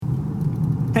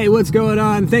Hey, what's going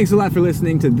on? Thanks a lot for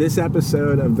listening to this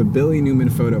episode of the Billy Newman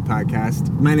Photo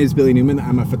Podcast. My name is Billy Newman.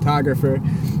 I'm a photographer.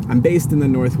 I'm based in the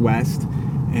Northwest,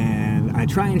 and I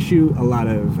try and shoot a lot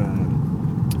of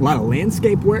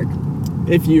landscape work.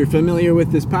 If you're familiar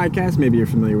with this podcast, maybe you're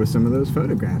familiar with some of those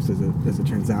photographs, as it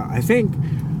turns out. I think,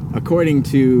 according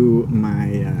to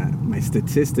my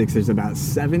statistics, there's about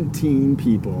 17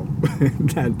 people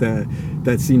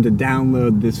that seem to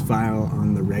download this file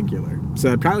on the regular. So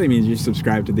that probably means you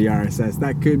subscribe to the RSS.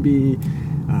 That could be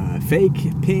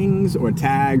fake pings or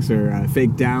tags or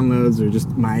fake downloads or just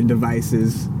my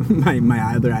devices,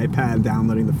 my other iPad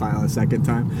downloading the file a second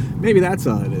time. Maybe that's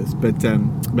all it is. But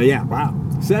yeah, wow,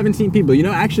 17 people. You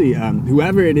know, actually,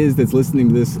 whoever it is that's listening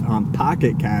to this on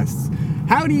Pocket Casts,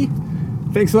 howdy.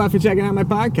 Thanks a lot for checking out my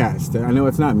podcast. I know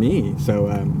it's not me, so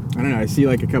I don't know. I see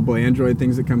like a couple Android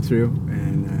things that come through,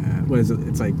 and what is it?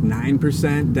 It's like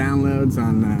 9% downloads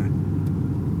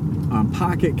on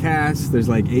Pocket Casts. There's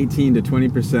like 18 to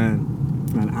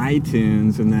 20% on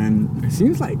iTunes, and then it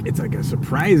seems like it's like a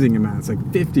surprising amount. It's like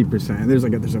 50%. There's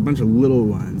a bunch of little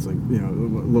ones, like, you know,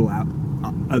 little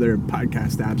other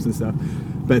podcast apps and stuff.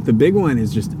 But the big one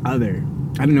is just other.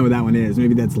 I don't know what that one is.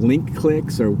 Maybe that's link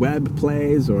clicks or web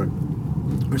plays or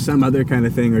some other kind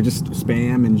of thing, or just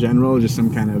spam in general, just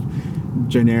some kind of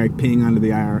generic ping onto the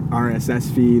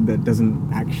RSS feed that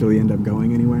doesn't actually end up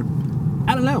going anywhere.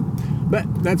 I don't know,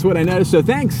 but that's what I noticed. So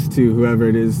thanks to whoever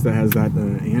it is that has that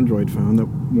Android phone that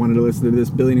wanted to listen to this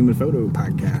Billy Newman Photo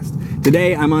Podcast.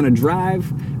 Today I'm on a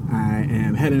drive. I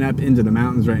am heading up into the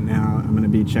mountains right now. I'm going to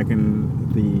be checking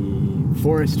the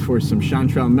forest for some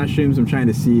chanterelle mushrooms. I'm trying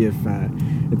to see if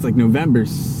it's like November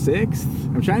 6th.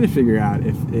 I'm trying to figure out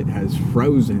if it has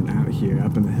frozen out here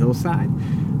up in the hillside.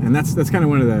 And that's kind of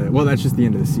one of the, well, that's just the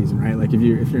end of the season, right? Like if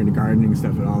you're into gardening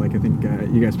stuff at all, like I think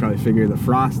you guys probably figure the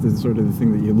frost is sort of the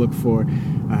thing that you look for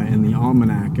in the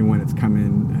almanac and when it's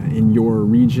coming in your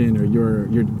region or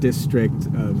your district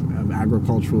of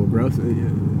agricultural growth.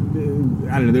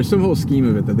 I don't know, there's some whole scheme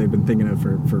of it that they've been thinking of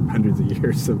for hundreds of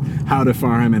years of how to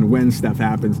farm and when stuff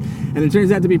happens. And it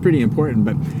turns out to be pretty important.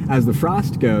 But as the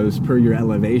frost goes, per your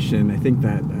elevation, I think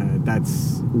that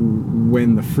that's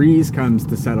when the freeze comes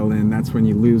to settle in. That's when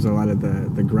you lose a lot of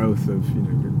the growth of, you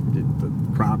know,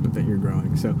 the crop that you're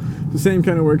growing. So the same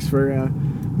kind of works for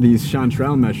these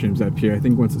chanterelle mushrooms up here. I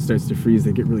think once it starts to freeze,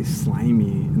 they get really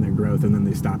slimy in their growth, and then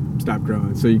they stop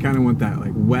growing. So you kind of want that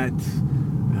like wet,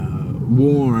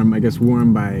 warm, I guess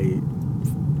warm by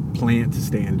plant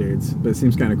standards, but it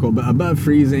seems kind of cool. But above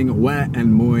freezing, wet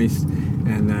and moist,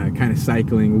 and kind of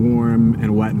cycling warm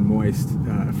and wet and moist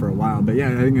for a while. But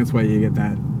yeah, I think that's why you get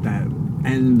that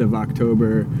end of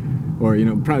October, or, you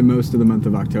know, probably most of the month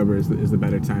of October is the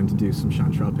better time to do some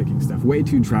chanterelle picking stuff. Way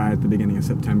too dry at the beginning of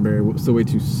September, still way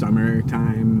too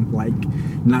summertime, like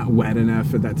not wet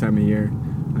enough at that time of year,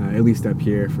 at least up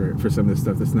here for some of the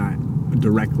stuff that's not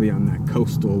directly on that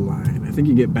coastal line. I think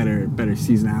you get better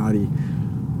seasonality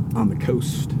on the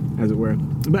coast, as it were.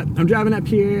 But I'm driving up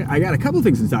here. I got a couple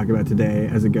things to talk about today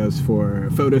as it goes for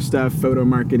photo stuff, photo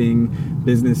marketing,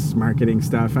 business marketing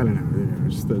stuff. I don't know,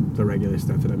 just the regular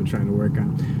stuff that I've been trying to work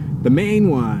on. The main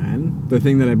one, the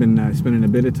thing that I've been spending a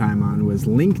bit of time on, was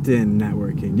LinkedIn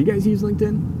networking. Do you guys use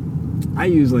LinkedIn? I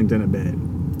use LinkedIn a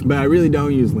bit, but I really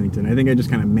don't use LinkedIn. I think I just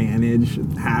kind of manage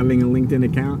having a LinkedIn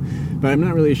account, but I'm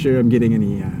not really sure I'm getting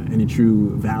any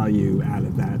true value out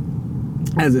of that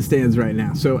as it stands right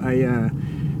now. So I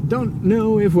don't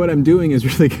know if what I'm doing is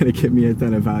really going to give me a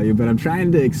ton of value, but I'm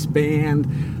trying to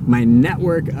expand my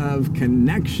network of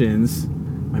connections,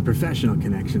 my professional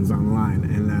connections online.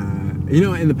 And, you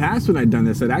know, in the past when I'd done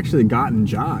this, I'd actually gotten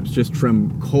jobs just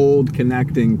from cold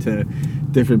connecting to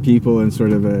different people in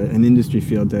sort of an industry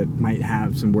field that might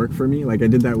have some work for me. Like I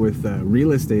did that with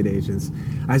real estate agents.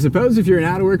 I suppose if you're an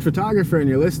out-of-work photographer and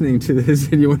you're listening to this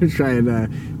and you want to try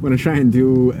and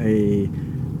do a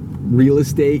real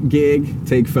estate gig,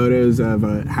 take photos of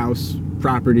a house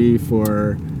property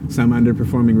for some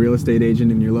underperforming real estate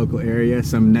agent in your local area,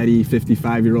 some nutty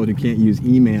 55-year-old who can't use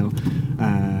email,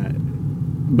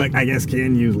 but I guess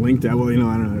can use LinkedIn. Well, you know,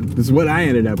 I don't know. This is what I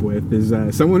ended up with,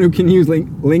 is someone who can use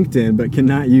LinkedIn but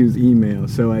cannot use email.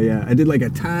 So I did like a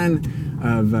ton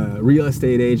of real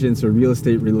estate agents or real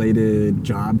estate related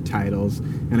job titles,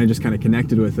 and I just kind of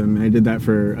connected with them, and I did that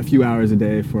for a few hours a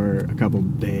day for a couple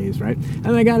days, right?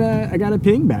 And I got a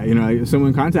ping back. You know,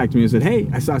 someone contacted me and said, "Hey,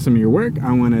 I saw some of your work.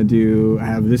 I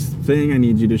have this thing. I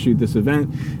need you to shoot this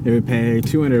event. It would pay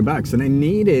 $200," and I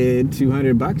needed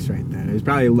 $200 right then. It was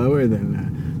probably lower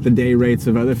than the day rates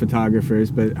of other photographers,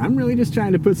 but I'm really just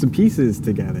trying to put some pieces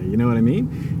together, you know what I mean?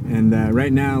 And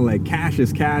right now, like, cash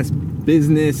is cash,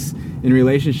 business in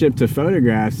relationship to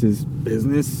photographs is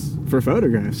business for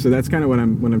photographs. So that's kind of what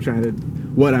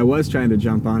I was trying to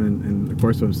jump on, and of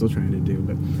course what I'm still trying to do.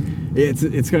 But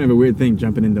it's kind of a weird thing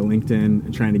jumping into LinkedIn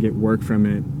and trying to get work from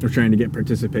it, or trying to get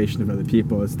participation of other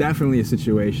people. It's definitely a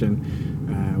situation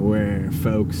where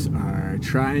folks are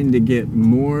trying to get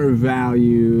more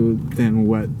value than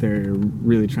what they're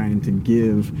really trying to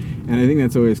give. And I think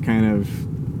that's always kind of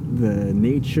the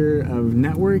nature of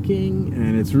networking,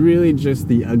 and it's really just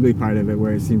the ugly part of it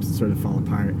where it seems to sort of fall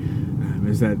apart.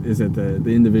 Is that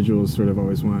the individuals sort of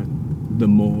always want the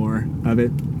more of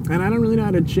it, and I don't really know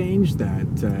how to change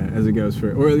that as it goes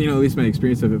for, or at least my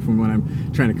experience of it from when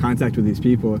I'm trying to contact with these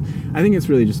people. I think it's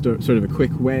really just sort of a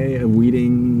quick way of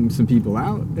weeding some people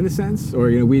out, in a sense, or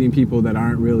weeding people that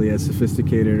aren't really as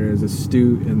sophisticated or as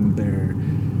astute in their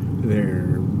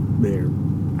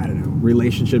I don't know,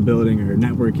 relationship building or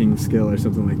networking skill or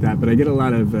something like that. But I get a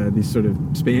lot of these sort of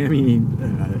spammy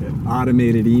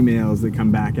automated emails that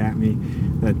come back at me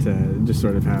that just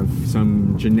sort of have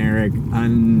some generic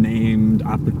unnamed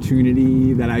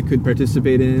opportunity that I could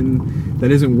participate in that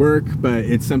isn't work, but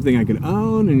it's something I could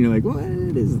own. And you're like, what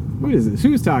is this?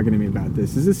 Who's talking to me about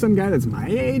this? Is this some guy that's my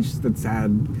age that's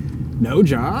had no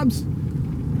jobs?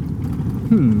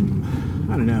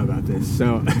 I don't know about this.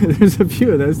 So there's a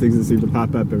few of those things that seem to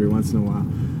pop up every once in a while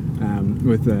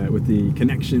with the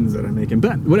connections that I'm making.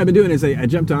 But what I've been doing is I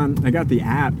jumped on, I got the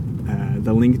app,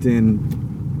 the LinkedIn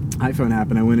iPhone app,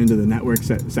 and I went into the network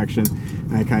section,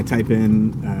 and I kind of type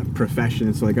in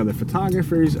professions, so like other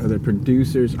photographers, other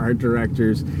producers, art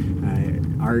directors,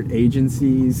 art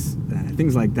agencies,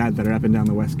 things like that are up and down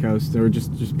the West Coast, or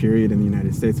just period in the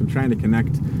United States. I'm trying to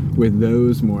connect with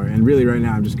those more, and really right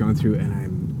now I'm just going through and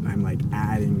I'm like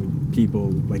adding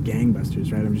people like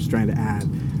gangbusters, right? I'm just trying to add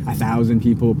 1,000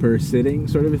 people per sitting,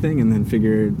 sort of a thing, and then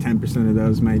figure 10% of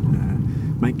those might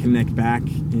connect back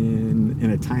in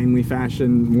a timely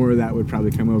fashion. More of that would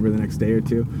probably come over the next day or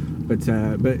two. But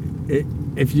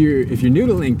if you're new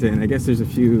to LinkedIn, I guess there's a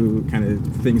few kind of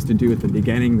things to do at the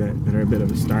beginning that are a bit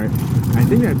of a start. I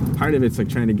think that part of it's like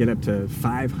trying to get up to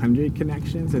 500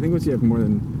 connections. I think once you have more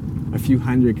than a few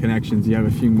hundred connections, you have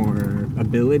a few more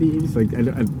abilities. Like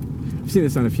I've seen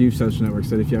this on a few social networks,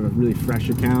 that if you have a really fresh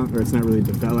account or it's not really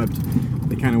developed,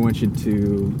 they kind of want you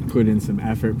to put in some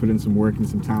effort, put in some work and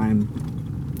some time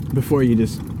before you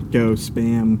just go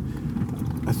spam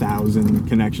 1,000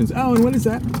 connections. Oh, and what is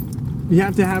that? You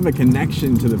have to have a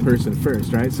connection to the person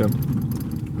first, right? So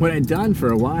what I'd done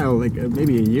for a while, like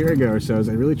maybe a year ago or so, is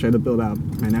I really tried to build out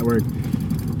my network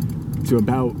to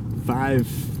about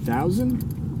 5,000.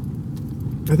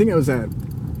 I think I was at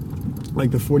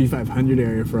like the 4,500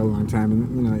 area for a long time,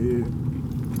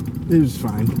 and it was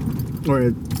fine.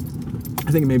 Or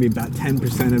I think maybe about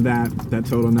 10% of that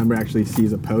total number actually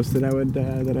sees a post that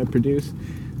I produce.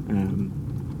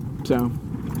 So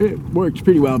it worked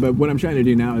pretty well. But what I'm trying to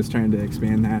do now is trying to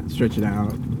expand that, stretch it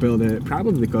out, build it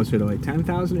probably closer to like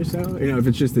 10,000 or so. If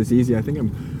it's just this easy, I think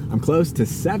I'm close to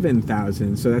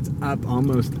 7,000. So that's up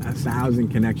almost 1,000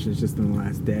 connections just in the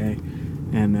last day.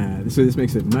 And so this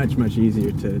makes it much, much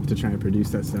easier to try and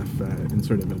produce that stuff in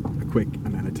sort of a quick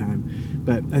amount of time.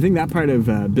 But I think that part of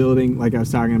building, like I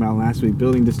was talking about last week,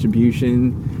 building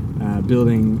distribution,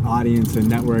 building audience and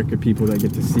network of people that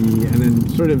get to see, and then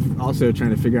sort of also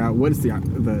trying to figure out what is the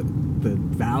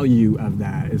value of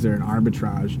that. Is there an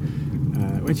arbitrage?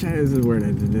 Which is a word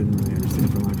I didn't really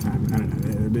understand for a long time. I don't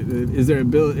know. Is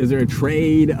there a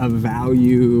trade of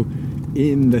value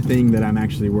in the thing that I'm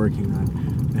actually working on?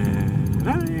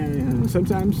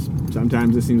 Sometimes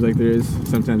it seems like there is.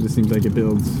 Sometimes it seems like it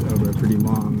builds over a pretty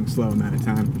long, slow amount of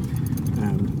time.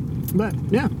 But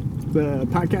yeah, the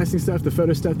podcasting stuff, the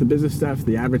photo stuff, the business stuff,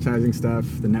 the advertising stuff,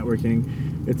 the networking,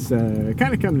 it's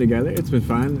kind of coming together. It's been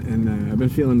fun, and I've been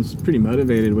feeling pretty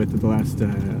motivated with it the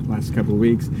last couple of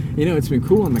weeks. It's been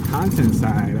cool on the content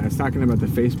side. I was talking about the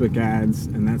Facebook ads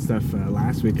and that stuff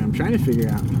last week. I'm trying to figure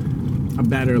out a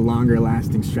better, longer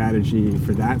lasting strategy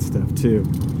for that stuff too.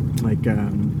 Like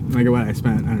what I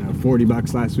spent, I don't know,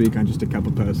 $40 last week on just a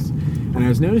couple posts. And I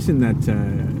was noticing that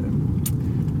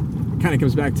kind of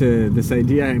comes back to this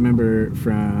idea I remember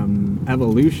from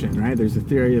evolution, right? There's a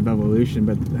theory of evolution,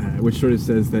 but which sort of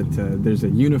says that there's a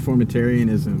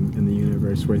uniformitarianism in the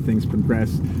universe where things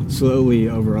progress slowly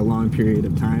over a long period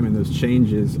of time, and those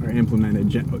changes are implemented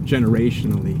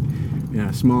generationally.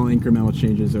 Small incremental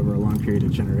changes over a long period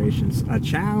of generations. A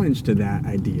challenge to that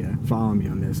idea, follow me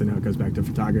on this, I know it goes back to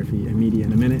photography and media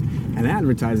in a minute, and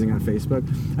advertising on Facebook.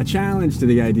 A challenge to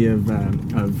the idea of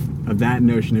that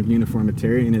notion of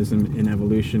uniformitarianism in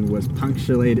evolution was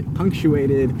punctuated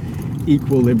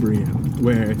equilibrium,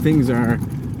 where things are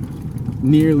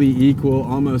nearly equal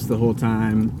almost the whole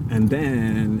time, and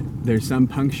then there's some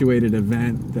punctuated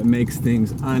event that makes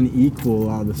things unequal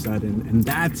all of a sudden, and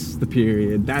that's the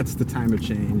period, that's the time of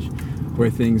change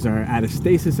where things are at a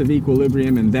stasis of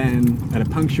equilibrium, and then at a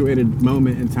punctuated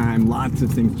moment in time lots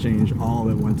of things change all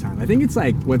at one time. I think it's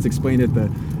like what's explained at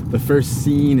the first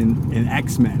scene in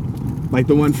X-Men, like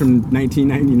the one from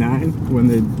 1999 when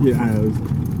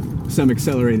some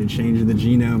accelerated change in the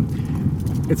genome.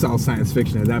 It's all science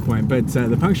fiction at that point, but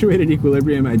the punctuated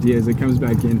equilibrium idea, as it comes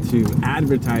back into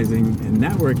advertising and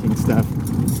networking stuff,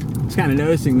 I was kind of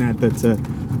noticing that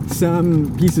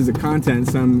some pieces of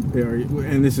content,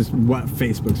 and this is what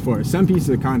Facebook's for, some pieces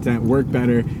of content work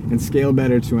better and scale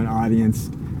better to an audience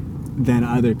than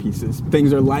other pieces.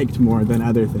 Things are liked more than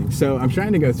other things. So I'm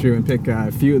trying to go through and pick a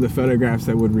few of the photographs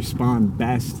that would respond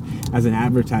best as an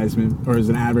advertisement or as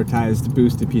an advertised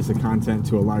boosted piece of content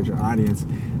to a larger audience,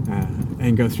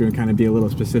 and go through and kind of be a little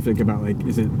specific about, like,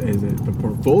 is it the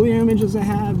portfolio images I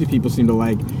have? Do people seem to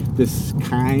like this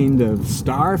kind of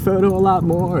star photo a lot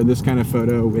more, or this kind of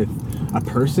photo with a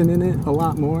person in it a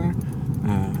lot more?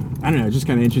 I don't know, just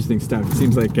kind of interesting stuff. It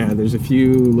seems like there's a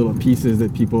few little pieces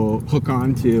that people hook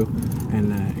onto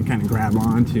and kind of grab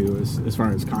onto as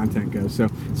far as content goes. So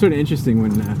it's sort of interesting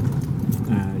when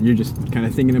you're just kind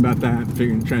of thinking about that,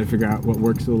 trying to figure out what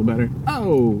works a little better.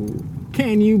 Oh,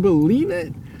 can you believe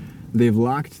it? They've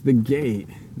locked the gate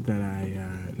that I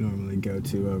normally go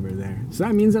to over there. So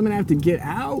that means I'm gonna have to get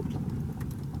out.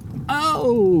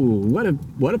 Oh, what a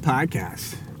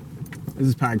podcast. This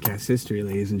is podcast history,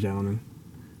 ladies and gentlemen.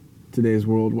 Today's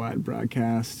worldwide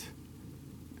broadcast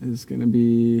is gonna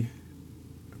be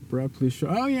abruptly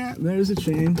short. Oh yeah, there's a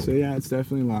chain. So yeah, it's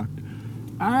definitely locked.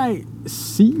 All right,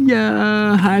 see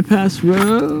ya. High Pass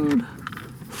Road.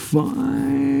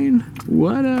 Fine,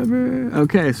 whatever.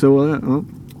 Okay, so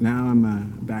now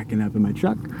I'm backing up in my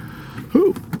truck.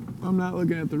 Whew, I'm not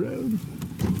looking at the road.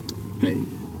 Hey.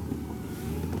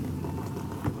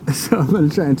 So I'm gonna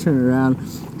try and turn around.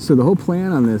 So the whole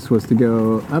plan on this was to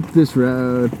go up this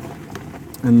road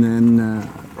and then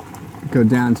go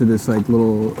down to this like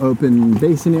little open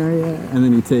basin area, and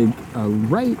then you take a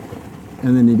right,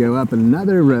 and then you go up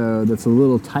another road that's a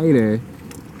little tighter,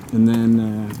 and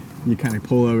then you kind of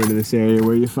pull over to this area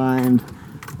where you find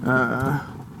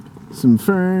some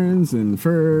ferns and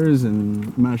furs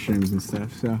and mushrooms and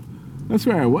stuff. So that's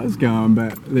where I was going,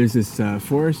 but there's this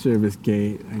Forest Service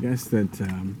gate, I guess that,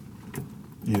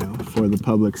 for the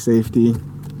public safety,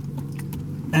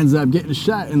 ends up getting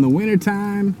shut in the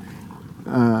wintertime.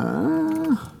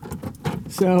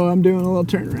 So I'm doing a little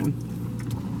turnaround,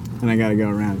 and I gotta go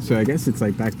around. So I guess it's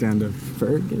like back down to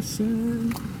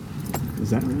Ferguson. Is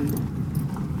that right?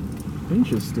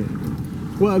 Interesting.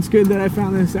 Well, it's good that I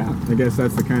found this out. I guess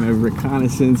that's the kind of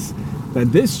reconnaissance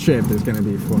that this trip is going to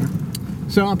be for.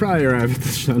 So I'll probably arrive at the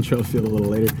Sun Trail Field a little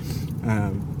later.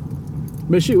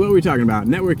 But shoot, what were we talking about?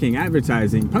 Networking,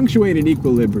 advertising, punctuated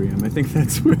equilibrium. I think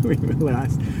that's where we were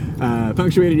last.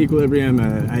 Punctuated equilibrium,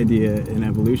 idea and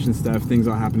evolution stuff. Things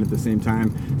all happen at the same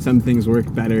time. Some things work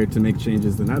better to make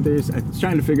changes than others. I was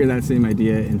trying to figure that same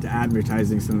idea into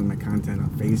advertising some of my content on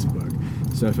Facebook.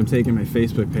 So if I'm taking my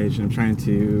Facebook page and I'm trying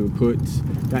to put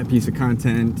that piece of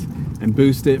content and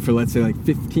boost it for, let's say, like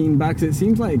 $15, it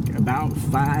seems like about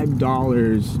 $5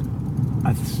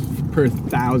 per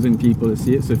 1,000 people to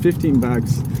see it. So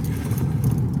 $15,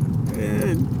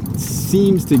 it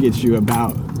seems to get you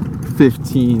about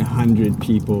 1,500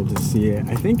 people to see it.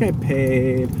 I think I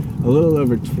paid a little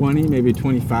over 20, maybe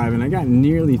 25, and I got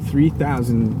nearly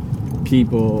 3,000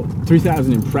 people,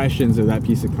 3,000 impressions of that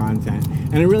piece of content,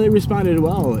 and it really responded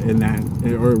well in that,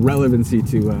 or relevancy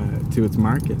to its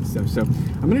market and stuff. So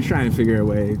I'm going to try and figure a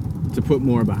way to put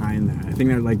more behind that. I think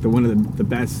that like one of the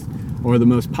best or the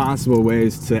most possible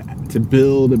ways to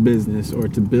build a business or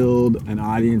to build an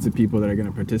audience of people that are going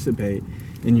to participate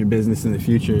in your business in the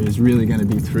future is really going to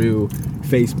be through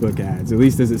Facebook ads, at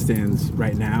least as it stands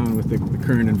right now, and with the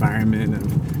current environment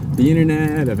of the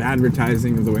internet, of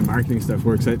advertising, of the way marketing stuff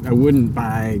works. I wouldn't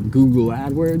buy Google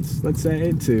AdWords, let's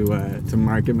say, to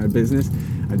market my business.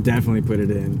 I'd definitely put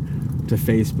it in to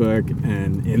Facebook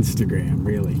and Instagram,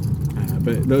 really.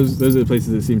 But those are the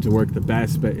places that seem to work the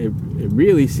best, but it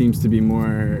really seems to be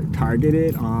more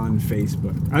targeted on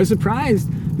Facebook. I was surprised.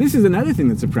 This is another thing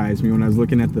that surprised me when I was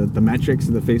looking at the metrics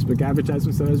of the Facebook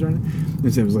advertisements that I was running.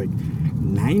 It was like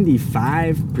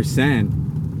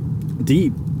 95%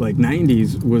 deep, like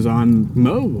 90s, was on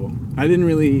mobile. I didn't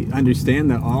really understand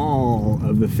that all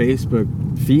of the Facebook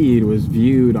feed was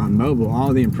viewed on mobile.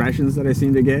 All the impressions that I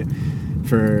seem to get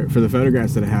for the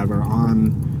photographs that I have are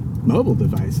on mobile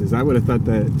devices. I would have thought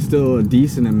that still a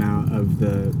decent amount of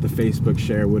the Facebook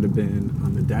share would have been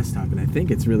on the desktop, and I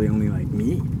think it's really only like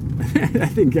me. I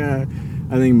think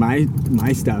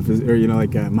my stuff is, or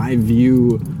my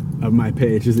view of my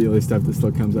page is the only stuff that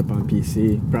still comes up on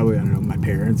PC. Probably, I don't know, my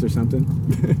parents or something.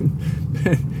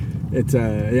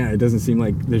 It doesn't seem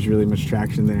like there's really much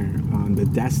traction there on the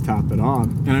desktop at all.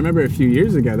 And I remember a few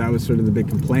years ago, that was sort of the big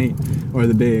complaint, or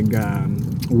the big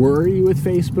worry with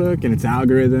Facebook and its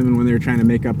algorithm, and when they were trying to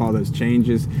make up all those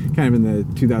changes, kind of in the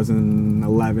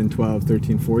 2011, 12,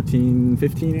 13, 14,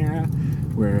 15 era,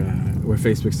 where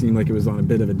Facebook seemed like it was on a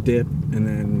bit of a dip, and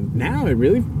then now it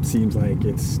really seems like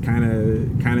it's kind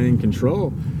of in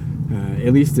control,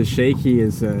 at least as shaky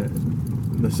as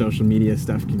the social media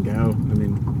stuff can go. I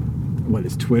mean, what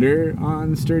is Twitter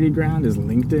on sturdy ground? Is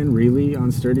LinkedIn really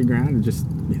on sturdy ground? Just,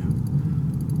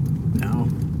 no,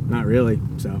 not really.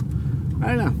 So I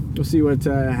don't know. We'll see what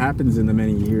happens in the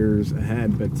many years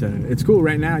ahead. But it's cool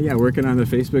right now. Yeah, working on the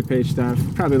Facebook page stuff.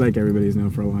 Probably like everybody's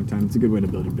known for a long time. It's a good way to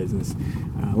build a business.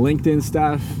 LinkedIn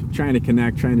stuff. Trying to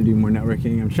connect. Trying to do more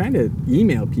networking. I'm trying to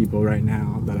email people right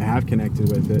now that I have connected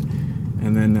with it,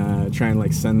 and then try and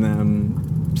like send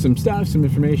them some stuff, some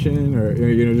information, or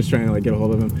just trying to like get a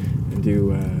hold of them and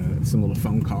do some little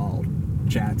phone call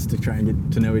chats to try and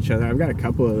get to know each other. I've got a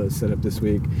couple of those set up this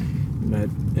week. But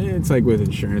it's like with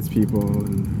insurance people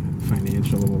and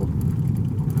financial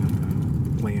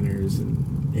planners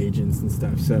and agents and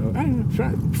stuff. So I don't know,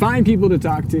 try find people to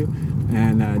talk to,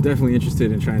 and definitely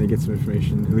interested in trying to get some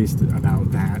information, at least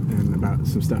about that and about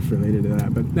some stuff related to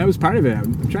that. But that was part of it.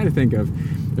 I'm trying to think of,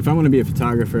 if I want to be a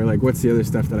photographer, like what's the other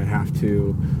stuff that I have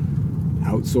to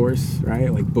outsource,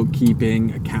 right? Like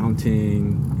bookkeeping,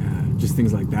 accounting, just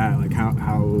things like that. Like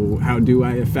how do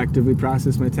I effectively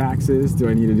process my taxes? Do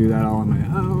I need to do that all on my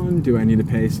own? Do I need to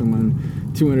pay someone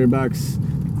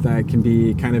 $200 that can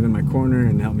be kind of in my corner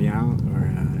and help me out? Or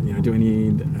do I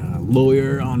need a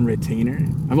lawyer on retainer?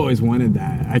 I've always wanted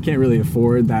that. I can't really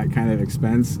afford that kind of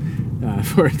expense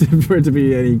for it to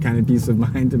be any kind of peace of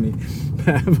mind to me.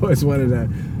 But I've always wanted a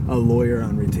lawyer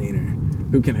on retainer.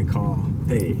 Who can I call?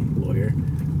 Hey, lawyer.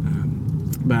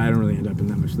 But I don't really end up in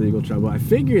that much legal trouble. I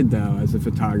figured, though, as a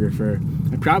photographer,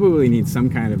 I probably need some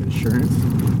kind of insurance.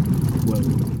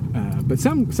 But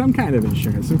some kind of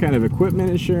insurance, some kind of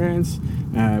equipment insurance,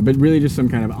 but really just some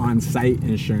kind of on-site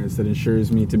insurance that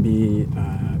insures me to be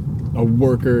a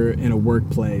worker in a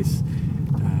workplace,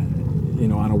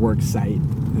 on a work site.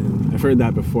 And I've heard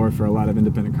that before for a lot of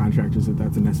independent contractors,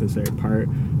 that's a necessary part.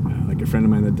 Like a friend of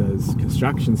mine that does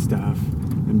construction stuff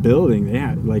and building,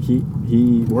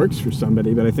 he works for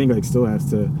somebody, but I think like still has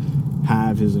to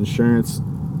have his insurance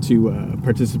to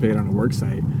participate on a work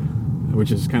site,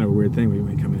 which is kind of a weird thing. We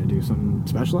might come in and do something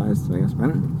specialized, I guess. I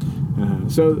don't know.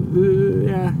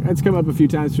 Yeah, it's come up a few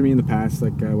times for me in the past,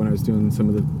 like when I was doing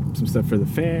some stuff for the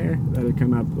fair, that had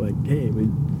come up, like, hey, we're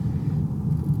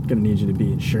gonna need you to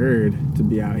be insured to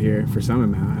be out here for some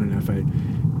amount. I don't know, if I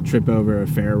trip over a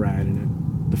fair ride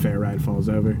and the fair ride falls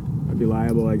over, I'd be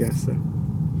liable, I guess. So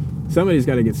somebody's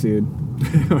got to get sued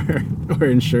or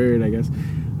insured, I guess.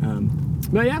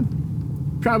 But yeah,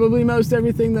 probably most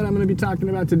everything that I'm going to be talking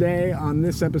about today on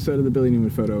this episode of the Billy Newman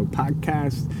Photo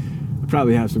Podcast. I'll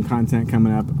probably have some content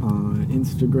coming up on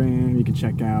Instagram. You can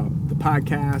check out the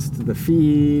podcast, the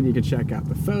feed. You can check out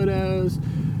the photos.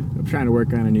 I'm trying to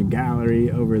work on a new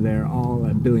gallery over there, all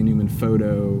at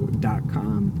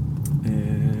billynewmanphoto.com.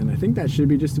 And I think that should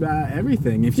be just about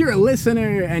everything. If you're a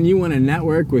listener and you want to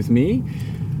network with me,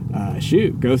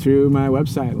 go through my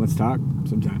website. Let's talk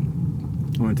sometime.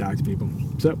 I want to talk to people.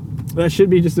 So that should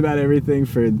be just about everything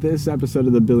for this episode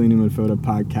of the Billy Newman Photo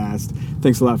Podcast.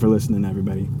 Thanks a lot for listening,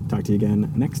 everybody. Talk to you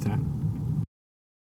again next time.